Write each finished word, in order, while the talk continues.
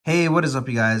Hey, what is up,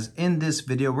 you guys? In this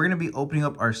video, we're going to be opening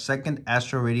up our second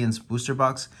Astral Radiance booster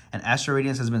box. And Astral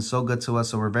Radiance has been so good to us,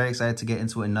 so we're very excited to get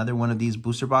into another one of these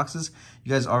booster boxes.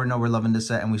 You guys already know we're loving this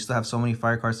set, and we still have so many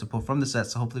fire cards to pull from the set,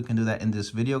 so hopefully we can do that in this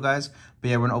video, guys.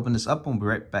 But yeah, we're going to open this up, and we'll be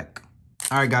right back.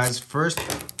 Alright, guys, first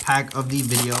pack of the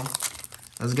video.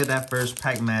 Let's get that first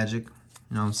pack magic.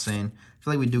 You know what I'm saying? I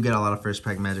feel like we do get a lot of first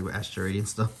pack magic with Astral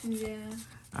Radiance, though. Yeah.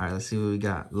 Alright, let's see what we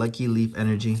got. Lucky Leaf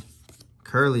Energy,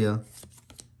 Curlia,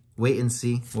 Wait and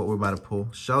See what we're about to pull.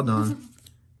 Sheldon,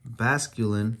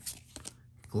 Basculin,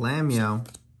 Glameow,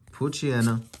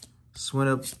 Poochyena,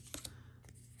 Swinub,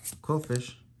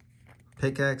 Quillfish,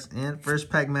 Pickaxe, and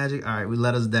first pack magic. All right, we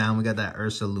let us down. We got that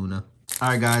Ursaluna. All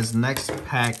right, guys, next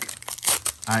pack.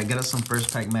 All right, get us some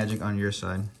first pack magic on your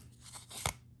side.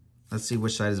 Let's see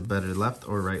which side is better, left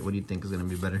or right. What do you think is going to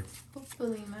be better?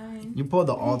 Hopefully mine. You pulled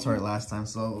the altar last time,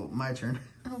 so my turn.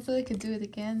 Hopefully I could do it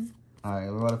again. All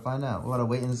right, we're about to find out. We're about to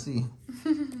wait and see.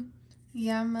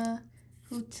 Yama,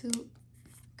 Hoothoot,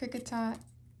 Kricketot,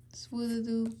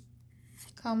 Swoodadoo,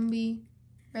 Combi,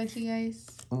 Regice.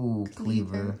 Ooh,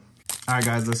 Cleaver. All right,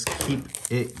 guys, let's keep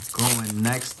it going.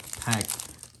 Next pack.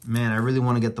 Man, I really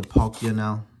want to get the Palkia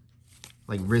now.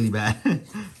 Like, really bad.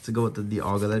 To go with the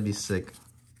Dialga. That'd be sick.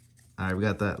 All right, we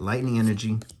got that Lightning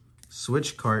Energy,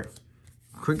 Switch Cart,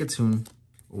 Kricketune,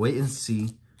 Wait and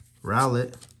See,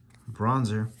 Rowlet,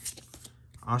 Bronzer,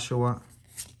 Oshawott,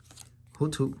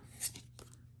 Hoothoot,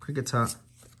 Kricketot,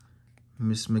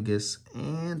 Miss McGiss,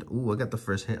 and ooh, I got the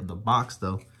first hit of the box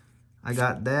though. I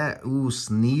got that. Ooh,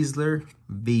 Sneasler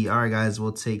B. All right, guys,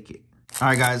 we'll take it. All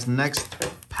right, guys, next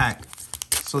pack.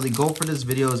 So the goal for this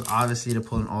video is obviously to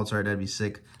pull an altar. That'd be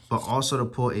sick, but also to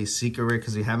pull a secret rare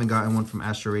because we haven't gotten one from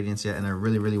Astral Radiance yet, and I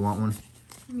really, really want one.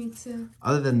 Me too.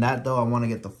 Other than that, though, I want to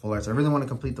get the full arts. I really want to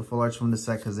complete the full arts from the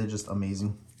set because they're just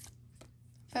amazing.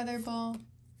 Featherball,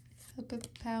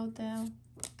 Powdow,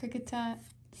 Kricketot,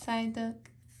 Psyduck,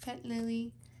 Pet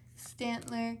Lily,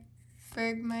 Stantler,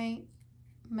 Bergmite,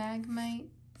 Magmite,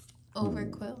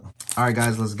 Overquill. All right,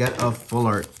 guys, let's get a full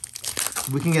art.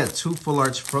 If we can get 2 full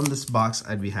arts from this box,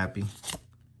 I'd be happy.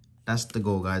 That's the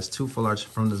goal, guys. 2 full arts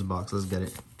from this box. Let's get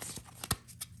it.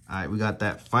 All right, we got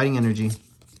that Fighting Energy,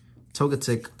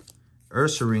 Togetic,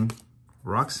 Ursaring,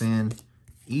 Roxanne,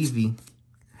 Eevee,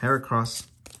 Heracross,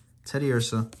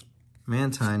 Teddiursa,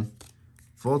 Mantine,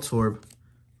 Voltorb,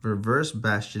 Reverse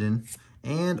Bastion,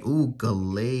 and ooh,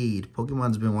 Gallade.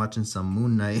 Pokemon's been watching some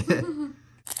Moon Knight.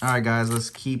 Alright, guys,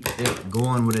 let's keep it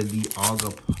going with a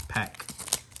Dialga pack.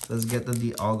 Let's get the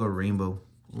Dialga Rainbow.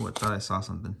 Ooh, I thought I saw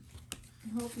something.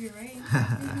 I hope you're right.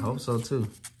 I hope so too.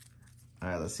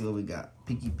 Alright, let's see what we got.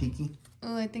 Peeky.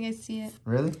 Oh, I think I see it.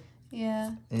 Really?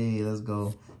 Yeah. Hey, let's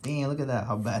go. Dang, look at that.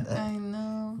 How bad that I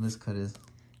know. miscut is.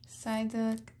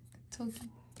 Psyduck,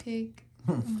 Togepi,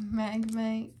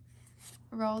 Magmite,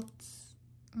 Ralts,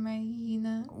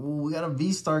 Mahina. Ooh, we got a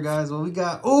V-Star, guys. What we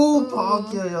got? Ooh,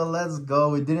 Palkia, yo, let's go.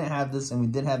 We didn't have this, and we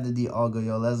did have the Dialga,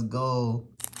 yo. Let's go.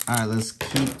 All right, let's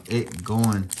keep it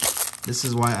going. This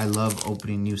is why I love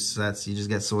opening new sets. You just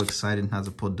get so excited how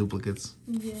to pull duplicates.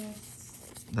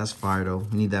 Yes. That's fire, though.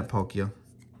 We need that Palkia.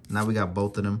 Now we got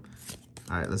both of them.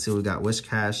 All right, let's see what we got.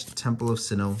 Wishcash, Temple of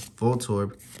Sinnoh,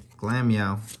 Voltorb,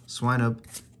 Glameow, Swinub,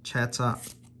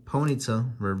 Chatot,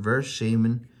 Ponyta, Reverse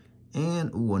Shaman,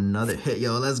 and ooh, another hit,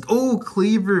 yo. Let's go. Ooh,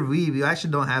 Cleaver Weave. You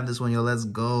actually don't have this one, yo. Let's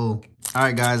go. All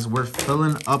right, guys, we're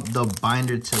filling up the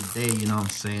binder today. You know what I'm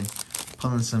saying?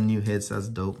 Pulling some new hits. That's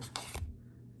dope.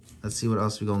 Let's see what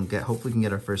else we're gonna get. Hopefully we can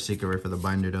get our first secret rare for the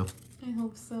binder, though. I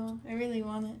hope so. I really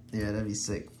want it. Yeah, that'd be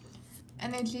sick.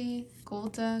 Energy,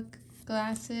 Golduck,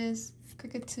 Glasses,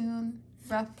 Kricketune,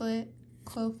 Rufflet,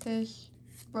 Quillfish,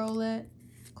 Rowlet,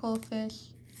 Quillfish,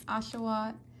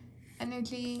 Oshawott,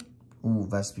 Energy. Ooh,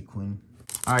 Vespiquen.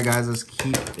 All right, guys, let's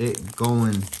keep it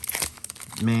going.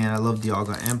 Man, I love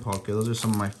Dialga and Palkia. Those are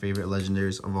some of my favorite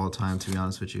legendaries of all time, to be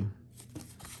honest with you.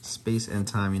 Space and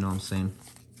time, you know what I'm saying?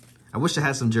 I wish I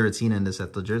had some Giratina in this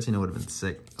set, though. Giratina would have been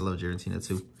sick. I love Giratina,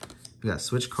 too. We got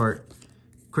Switch Cart,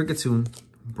 Kricketune,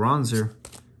 Bronzer,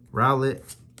 Rowlet,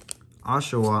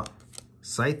 Oshawott,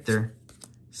 Scyther,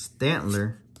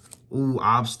 Stantler, ooh,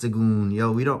 Obstagoon.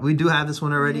 Yo, we do have this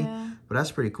one already, yeah. But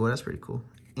that's pretty cool. That's pretty cool.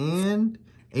 And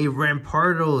a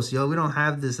Rampardos. Yo, we don't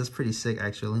have this. That's pretty sick,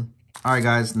 actually. All right,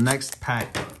 guys, next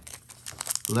pack.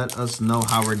 Let us know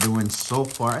how we're doing so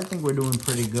far. I think we're doing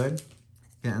pretty good.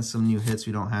 Getting some new hits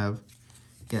we don't have.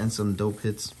 Getting some dope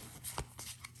hits.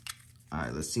 All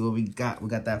right, let's see what we got. We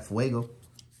got that Fuego.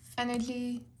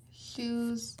 Energy,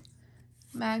 Shoes,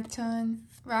 Magton,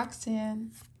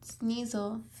 Roxanne,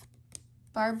 Sneasel,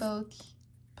 Barboach,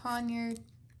 Poniard,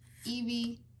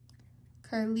 Eevee,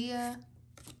 Curlia,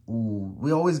 Ooh,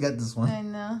 we always get this one. I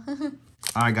know.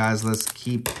 All right, guys, let's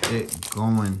keep it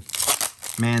going.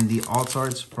 Man, the alt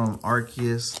arts from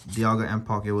Arceus, Dialga, and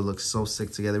Pocket would look so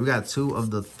sick together. We got 2 of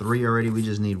the 3 already. We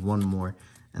just need 1 more,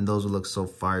 and those would look so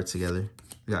fire together.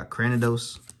 We got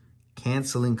Cranidos,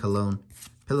 Canceling Cologne,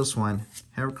 Piloswine,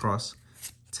 Heracross,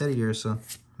 Teddiursa,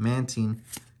 Mantine,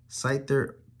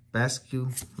 Scyther,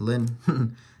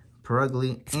 Basculin,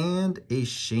 Perugly, and a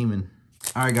Shaman.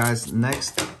 All right, guys,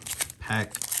 next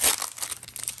pack.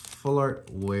 Full art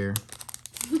wear.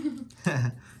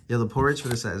 Yo, the pull rates for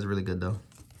this set is really good, though.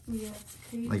 Yeah, it's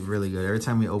crazy. Like, really good. Every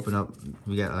time we open up,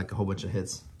 we get, like, a whole bunch of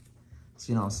hits. So,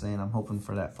 you know what I'm saying? I'm hoping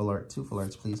for that full art. 2 full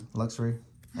arts, please. Luxury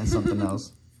and something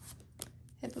else.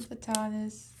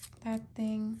 Hippopotamus, that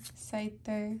thing,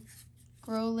 Scyther,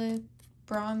 Growlithe,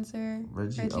 Bronzer,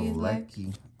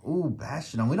 Regieleki. Ooh,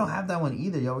 Bastion. We don't have that one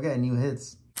either, yo. We're getting new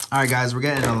hits. All right, guys. We're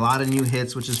getting a lot of new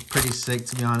hits, which is pretty sick,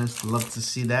 to be honest. Love to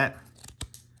see that.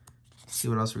 See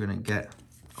what else we're going to get.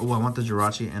 Oh, I want the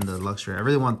Jirachi and the Luxury. I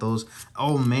really want those.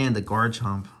 Oh, man, the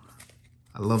Garchomp.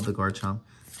 I love the Garchomp.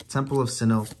 Temple of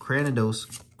Sinnoh, Cranidos,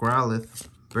 Growlithe,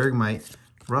 Bergmite,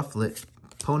 Rufflet,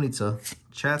 Ponyta,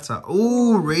 Chatot.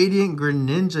 Ooh, Radiant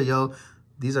Greninja, yo.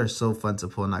 These are so fun to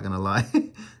pull, not going to lie.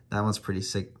 That one's pretty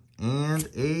sick. And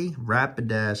a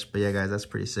Rapidash. But yeah, guys, that's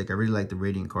pretty sick. I really like the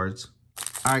Radiant cards.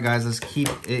 All right, guys, let's keep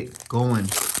it going.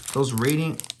 Those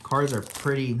Radiant cards are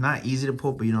pretty, not easy to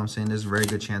pull, but you know what I'm saying? There's a very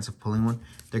good chance of pulling one.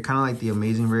 They're kind of like the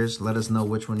Amazing Rares. Let us know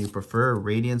which one you prefer,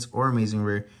 Radiance or Amazing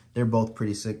Rare. They're both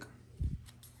pretty sick.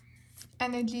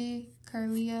 Energy,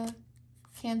 Carlia,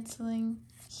 Canceling,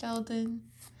 Sheldon,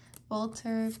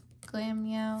 Volturb,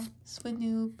 Glammeow,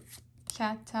 Swinoob,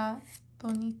 Chatot,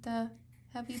 Bonita,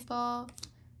 Heavy Ball,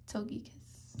 Togekiss.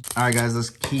 All right, guys,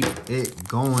 let's keep it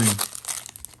going.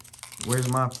 Where's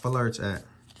my full arts at?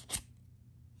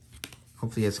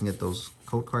 Hopefully, you guys can get those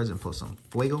code cards and pull some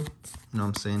Fuego. You know what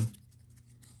I'm saying?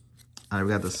 All right,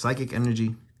 we got the Psychic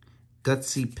Energy,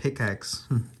 Gutsy Pickaxe,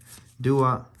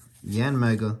 Dua,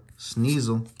 Yanmega,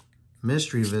 Sneasel,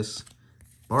 Mischievous,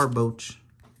 Barboach,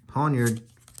 Poniard,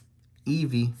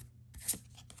 Eevee,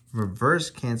 Reverse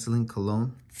Canceling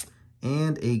Cologne,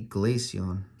 and a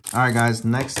Glaceon. All right, guys,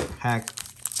 next pack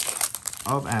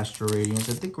of Astral Radiance.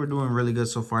 I think we're doing really good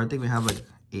so far. I think we have like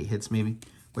 8 hits maybe,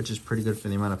 which is pretty good for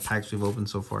the amount of packs we've opened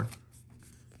so far.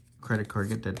 Credit card,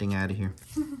 get that thing out of here.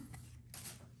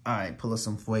 All right, pull us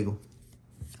some Fuego.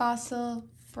 Fossil,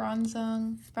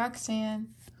 Bronzong, Roxanne,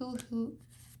 Hoot,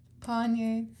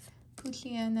 Poniard,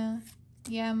 Poochyena,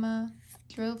 Yama,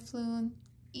 Drillfloon,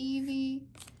 Eevee,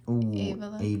 Ooh,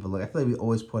 Ava. I feel like we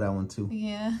always pull that one too.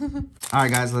 Yeah. All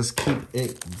right, guys, let's keep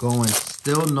it going.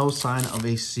 Still no sign of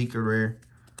a secret rare.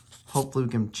 Hopefully,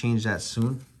 we can change that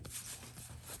soon.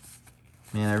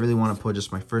 Man, I really want to pull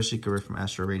just my first secret rare from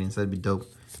Astral Radiance. That'd be dope.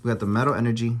 We got the Metal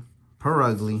Energy,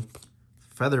 Perugly,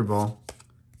 Featherball,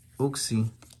 Uxie,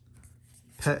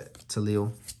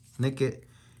 Petalil, Nickit,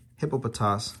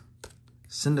 Hippopotas,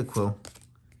 Cyndaquil,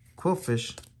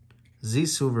 Quillfish,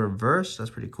 Zissou Reverse, that's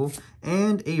pretty cool,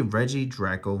 and a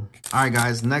Regidraco. All right,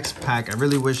 guys, next pack. I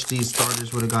really wish these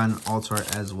starters would have gotten alt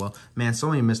art as well. Man, so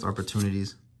many missed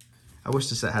opportunities. I wish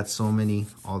this set had so many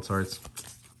alt arts.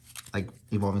 Like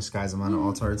Evolving Skies amount of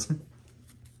alt arts.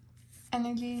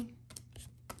 Energy,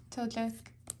 Togekiss.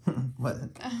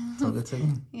 What?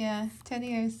 Togekiss? Yeah,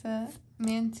 Teddiursa,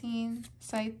 Mantine,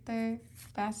 Scyther,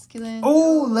 Basculin.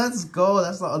 Oh, let's go.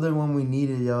 That's the other one we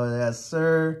needed, yo. Yes,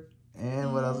 sir.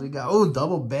 And what else we got? Oh,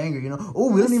 double banger, you know.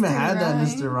 Oh, we don't even have that,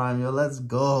 Mr. Rhyme, yo. Let's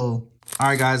go. All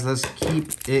right, guys, let's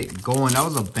keep it going. That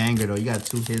was a banger, though. You got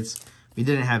 2 hits. We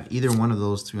didn't have either one of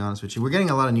those, to be honest with you. We're getting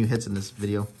a lot of new hits in this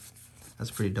video. That's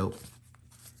pretty dope.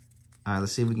 All right,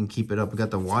 let's see if we can keep it up. We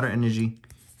got the Water Energy,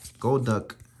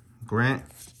 Golduck, Grant,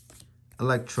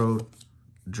 Electrode,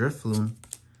 Drifloon,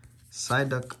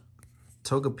 Psyduck,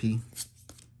 Togepi,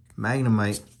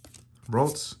 Magnemite,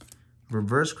 Ralts,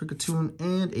 Reverse Kricketune,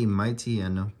 and a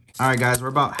Mightyena. All right, guys, we're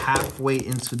about halfway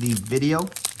into the video.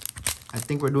 I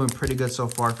think we're doing pretty good so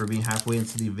far for being halfway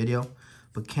into the video.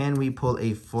 But can we pull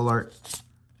a full art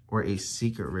or a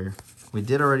secret rare? We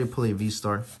did already pull a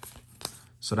V-Star,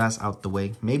 so that's out the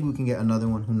way. Maybe we can get another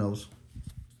one. Who knows?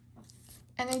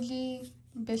 Energy,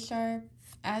 Bisharp,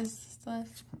 Azlef,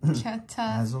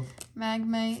 Chatot,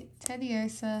 Magmite,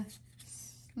 Teddiursa,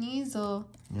 Sneasel.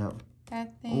 Yep.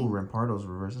 That thing. Oh, Rampardo's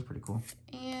reverse. That's pretty cool.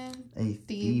 And a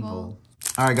Thievul. All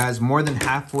right, guys. More than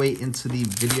halfway into the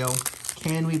video.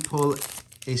 Can we pull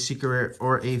a secret rare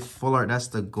or a full art? That's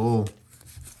the goal.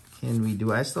 Can we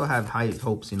do it? I still have high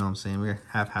hopes, you know what I'm saying? We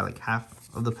have had like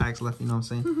half of the packs left, you know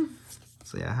what I'm saying?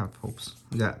 So, yeah, I have hopes.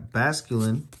 We got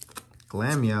Basculin,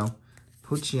 Glammeow,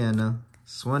 Poochyena,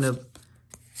 Swinub,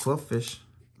 Quillfish,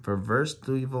 Reverse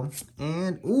Duval,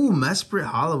 and ooh, Mesprit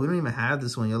Hollow. We don't even have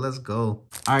this one, yo. Let's go.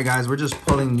 All right, guys, we're just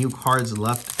pulling new cards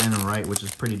left and right, which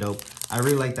is pretty dope. I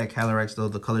really like that Calyrex though.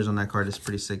 The colors on that card is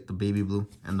pretty sick. The baby blue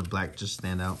and the black just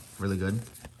stand out really good.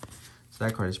 So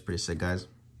that card is pretty sick, guys.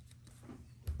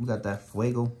 We got that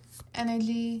Fuego,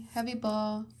 Energy, Heavy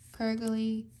Ball,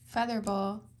 Pergly, Feather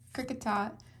Ball,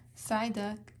 Cricketot,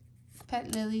 Psyduck,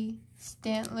 Pet Lily,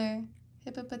 Stantler,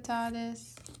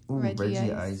 Hippopotamus, ooh,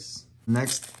 Regice.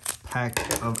 Next pack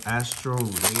of Astral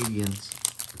Radiance.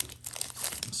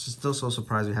 I'm still so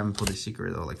surprised we haven't pulled a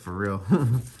secret though, like for real.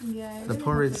 Yeah, I the really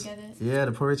pull hope rates, we get it. yeah,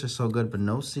 the pull rates are so good, but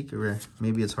no secret rare.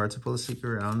 Maybe it's hard to pull a secret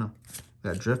rare. I don't know. We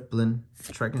got Driftblin,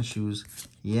 Trekking Shoes,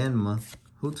 Yanma,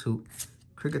 Hoot Hoot,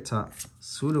 Cricketot,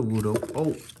 Sudowoodo.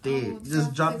 Oh, they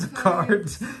just dropped the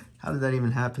cards. How did that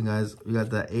even happen, guys? We got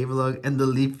the Avalugg and the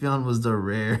Leafeon was the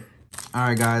rare. All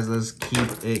right, guys, let's keep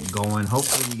it going.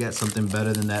 Hopefully we get something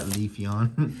better than that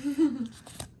Leafeon.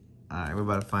 All right, we're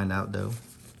about to find out, though.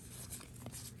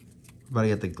 We're about to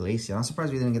get the Glaceon. I'm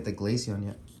surprised we didn't get the Glaceon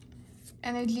yet.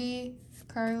 Energy,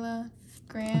 Carla,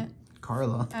 Grant.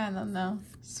 Carla. I don't know.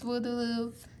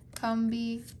 Swoodaloo,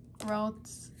 Combi,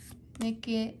 Ralts,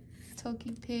 Nickit,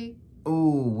 Togepi.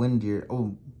 Ooh, Windeer.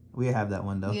 Oh, we have that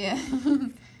one, though. Yeah.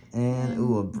 And,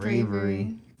 ooh, a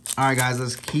Bravery. All right, guys,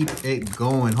 let's keep it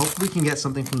going. Hopefully we can get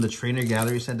something from the Trainer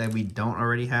Gallery set that we don't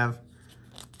already have.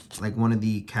 Like one of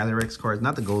the Calyrex cards.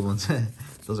 Not the gold ones.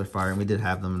 Those are fire, and we did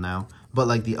have them now. But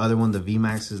like the other one, the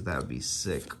VMAXs, that would be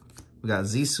sick. We got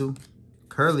Zisu,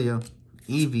 Curlia,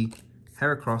 Eevee,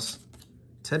 Heracross,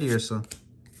 Teddiursa,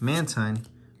 Mantine,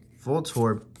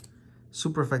 Voltorb,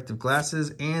 Super Effective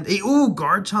Glasses, and a, ooh,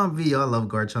 Garchomp V. I love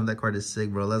Garchomp. That card is sick,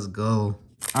 bro. Let's go.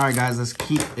 All right, guys, let's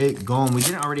keep it going. We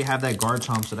didn't already have that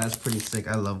Garchomp, so that's pretty sick.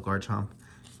 I love Garchomp.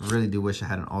 I really do wish I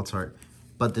had an alt art,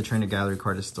 but the Trainer Gallery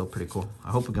card is still pretty cool. I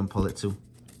hope we can pull it too.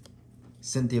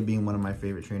 Cynthia being one of my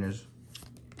favorite trainers.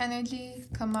 Energy,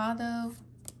 Kamado,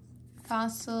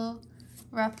 Fossil,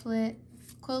 Rufflet,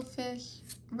 Quillfish,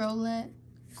 Rowlet,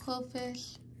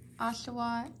 Quillfish,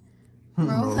 Oshawott,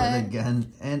 Rowlet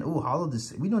again. And, ooh, Hollow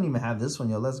this. We don't even have this one,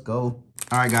 yo. Let's go.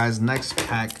 All right, guys, next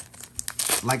pack.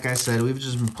 Like I said, we've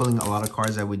just been pulling a lot of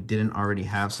cards that we didn't already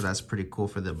have, so that's pretty cool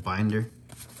for the binder.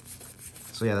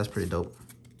 So, yeah, that's pretty dope.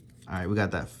 All right, we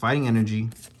got that Fighting Energy,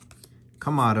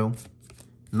 Kamado,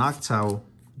 Noctowl,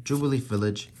 Jubilee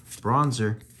Village,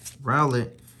 Bronzer, Rowlet,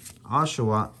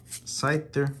 Oshawott,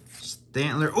 Scyther,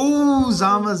 Stantler. Ooh,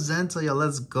 Zamazenta. Yo,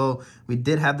 let's go. We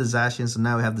did have the Zacian, so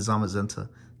now we have the Zamazenta.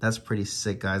 That's pretty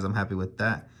sick, guys. I'm happy with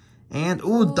that. And,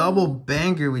 ooh, double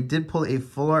banger. We did pull a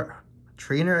full art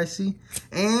trainer, I see.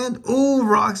 And, ooh,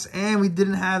 Roxanne. We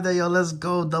didn't have that, yo. Let's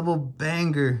go. Double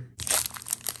banger.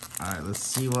 All right, let's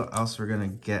see what else we're going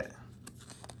to get.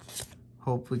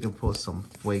 Hope we can pull some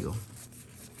Fuego.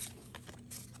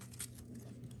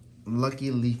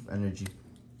 Lucky Leaf Energy.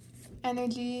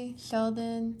 Energy,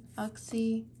 Sheldon,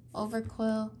 Uxie,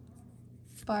 Overquill,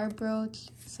 Barbroach,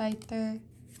 Scyther,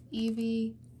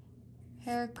 Eevee,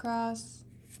 Heracross,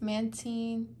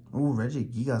 Mantine. Ooh,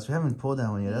 Regigigas. We haven't pulled that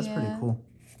one yet. That's pretty cool.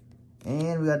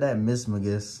 And we got that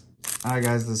Mismagus. All right,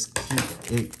 guys, let's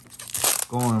keep it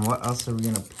going. What else are we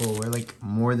going to pull? We're like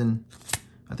more than...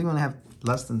 I think we only have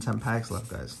less than 10 packs left,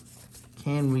 guys.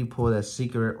 Can we pull that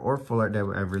secret or full art that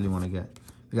I really want to get?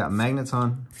 We got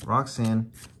Magneton,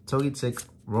 Roxanne, Togetic,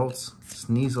 Ralts,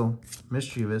 Sneasel,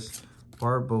 Mischievous,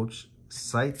 Barboach,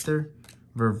 Scyther,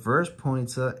 Reverse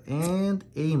Ponyta, and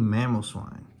a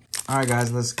Mamoswine. All right,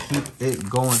 guys, let's keep it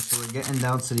going. So we're getting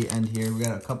down to the end here. We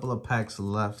got a couple of packs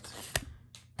left.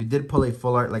 We did pull a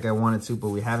full art like I wanted to, but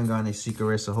we haven't gotten a secret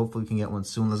rare, so hopefully we can get one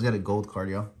soon. Let's get a gold card,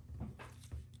 yo.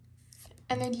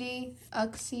 Energy,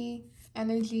 Uxie,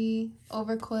 Energy,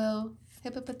 Overquill,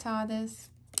 Hippopotamus,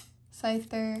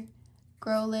 Scyther,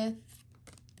 Growlithe,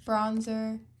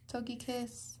 Bronzer,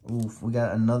 Togekiss. Oof, we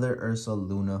got another Ursa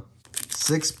Luna.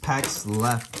 6 packs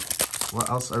left. What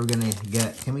else are we gonna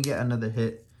get? Can we get another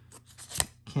hit?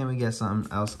 Can we get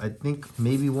something else? I think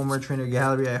maybe one more Trainer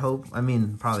Gallery, I hope. I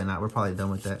mean, probably not. We're probably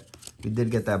done with that. We did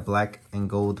get that black and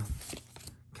gold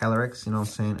Calyrex, you know what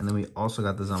I'm saying? And then we also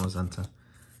got the Zamazenta.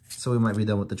 So we might be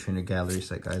done with the Trainer Gallery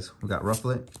set, guys. We got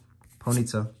Rufflet,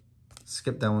 Ponyta,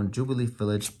 skip that one, Jubilee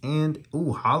Village, and,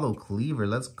 ooh, Hollow Cleaver.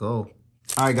 Let's go.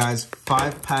 All right, guys,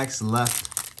 5 packs left.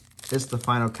 It's the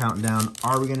final countdown.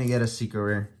 Are we going to get a secret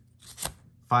rare?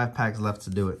 5 packs left to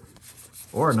do it.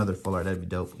 Or another full art. That'd be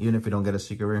dope. Even if we don't get a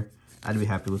secret rare, I'd be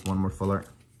happy with one more full art.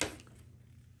 All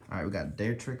right, we got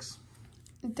Daretrix,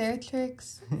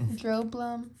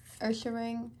 Drillblum,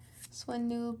 Urshiring,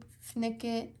 Swinoob,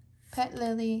 Nickit, Pet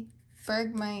Lily,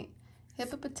 Bergmite,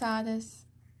 Hippopotamus,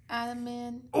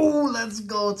 Adaman. Oh, let's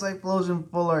go. Typhlosion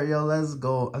full art. Yo, let's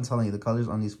go. I'm telling you, the colors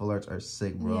on these full arts are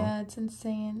sick, bro. Yeah, it's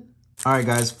insane. All right,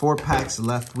 guys, 4 packs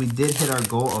left. We did hit our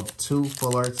goal of 2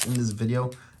 full arts in this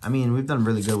video. I mean, we've done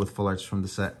really good with full arts from the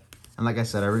set. And like I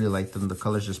said, I really like them. The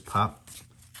colors just pop.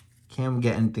 Can we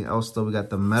get anything else, though? We got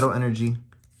the Metal Energy,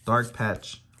 Dark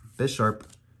Patch, Bisharp,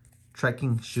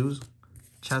 Trekking Shoes,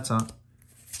 Chatot,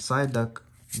 Psyduck,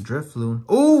 Drifloon.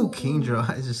 Oh, Kingdra.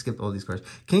 I just skipped all these cards.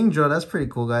 Kingdra, that's pretty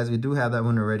cool, guys. We do have that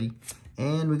one already.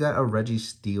 And we got a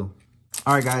Registeel.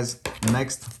 All right, guys,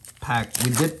 next pack. We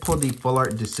did pull the full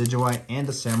art Decidueye and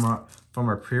the Samurott from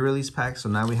our pre-release pack. So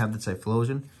now we have the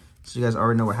Typhlosion. So you guys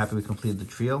already know we're happy we completed the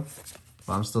trio.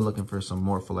 But I'm still looking for some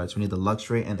more full arts. We need the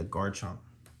Luxray and the Garchomp.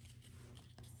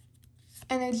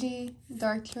 Energy,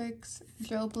 Dartrix,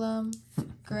 Drillblim,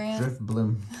 Grant,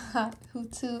 Drifblim,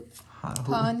 Hoothoot,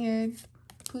 Ponyard,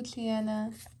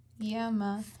 Poochyena,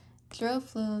 Yama,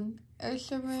 Drillfloon,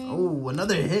 Urshiring. Oh,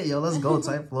 another hit, yo. Let's go.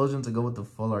 Typhlosion to go with the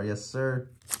full art. Yes, sir.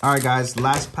 All right, guys.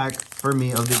 Last pack for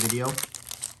me of the video.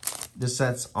 This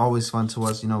set's always fun to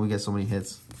us. You know, we get so many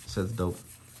hits. This set's dope.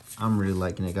 I'm really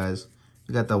liking it, guys.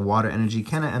 We got the Water Energy.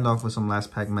 Can I end off with some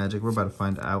last pack magic? We're about to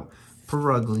find out.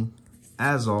 Perugly,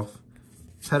 Azoth,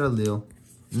 Petalil,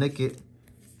 Nickit,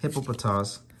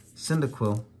 Hippopotas,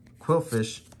 Cyndaquil,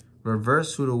 Quillfish,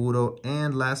 Reverse Sudowoodo,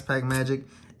 and last pack magic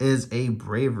is a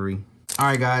Bravery. All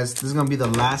right, guys, this is gonna be the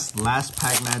last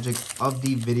pack magic of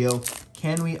the video.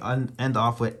 Can we end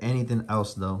off with anything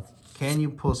else, though? Can you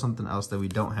pull something else that we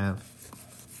don't have?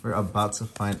 We're about to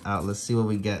find out. Let's see what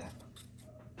we get.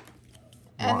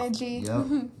 Energy, wow.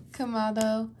 Yep.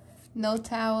 Kamado, No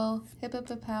Towel,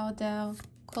 Hippopotamo,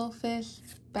 Quillfish,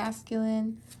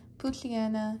 Basculin,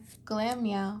 Poochyena,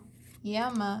 Glameow,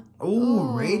 Yama.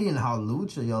 Oh, Radiant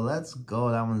Hawlucha, yo, let's go.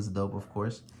 That one's dope, of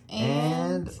course.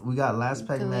 And we got last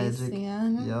pack magic.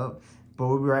 Yep. But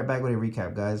we'll be right back with a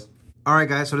recap, guys. All right,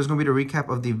 guys, so this is going to be the recap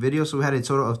of the video. So we had a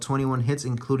total of 21 hits,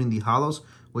 including the holos,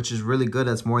 which is really good.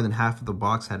 That's more than half of the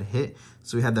box had a hit.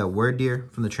 So we had that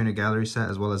Werdeer from the Trainer Gallery set,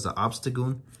 as well as the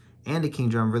Obstagoon and the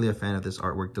Kingdra. I'm really a fan of this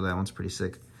artwork, though. That one's pretty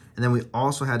sick. And then we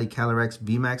also had the Calyrex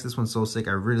VMAX. This one's so sick.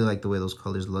 I really like the way those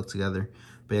colors look together.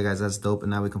 But yeah, guys, that's dope. And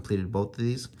now we completed both of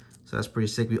these. So that's pretty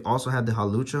sick. We also had the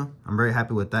Hawlucha. I'm very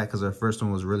happy with that because our first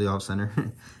one was really off-center.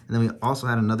 And then we also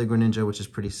had another Greninja, which is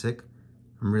pretty sick.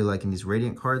 I'm really liking these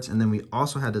Radiant cards. And then we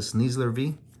also had the Sneasler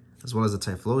V, as well as the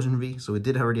Typhlosion V. So we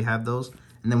did already have those.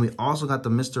 And then we also got the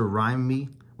Mr. Rhyme V,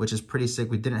 which is pretty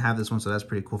sick. We didn't have this one, so that's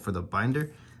pretty cool for the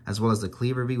binder. As well as the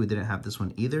Cleaver V. We didn't have this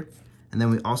one either. And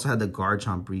then we also had the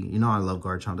Garchomp V. You know I love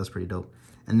Garchomp. That's pretty dope.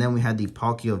 And then we had the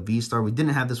Palkia V-Star. We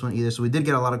didn't have this one either. So we did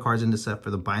get a lot of cards in the set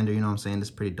for the binder. You know what I'm saying?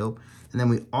 That's pretty dope. And then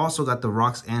we also got the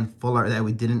Rocks and Full Art that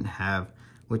we didn't have,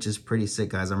 which is pretty sick,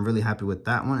 guys. I'm really happy with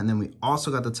that one. And then we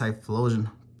also got the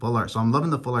Typhlosion Full Art. So I'm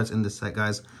loving the Full Arts in this set,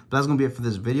 guys. But that's going to be it for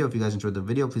this video. If you guys enjoyed the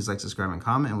video, please like, subscribe, and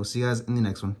comment. And we'll see you guys in the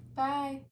next one. Bye.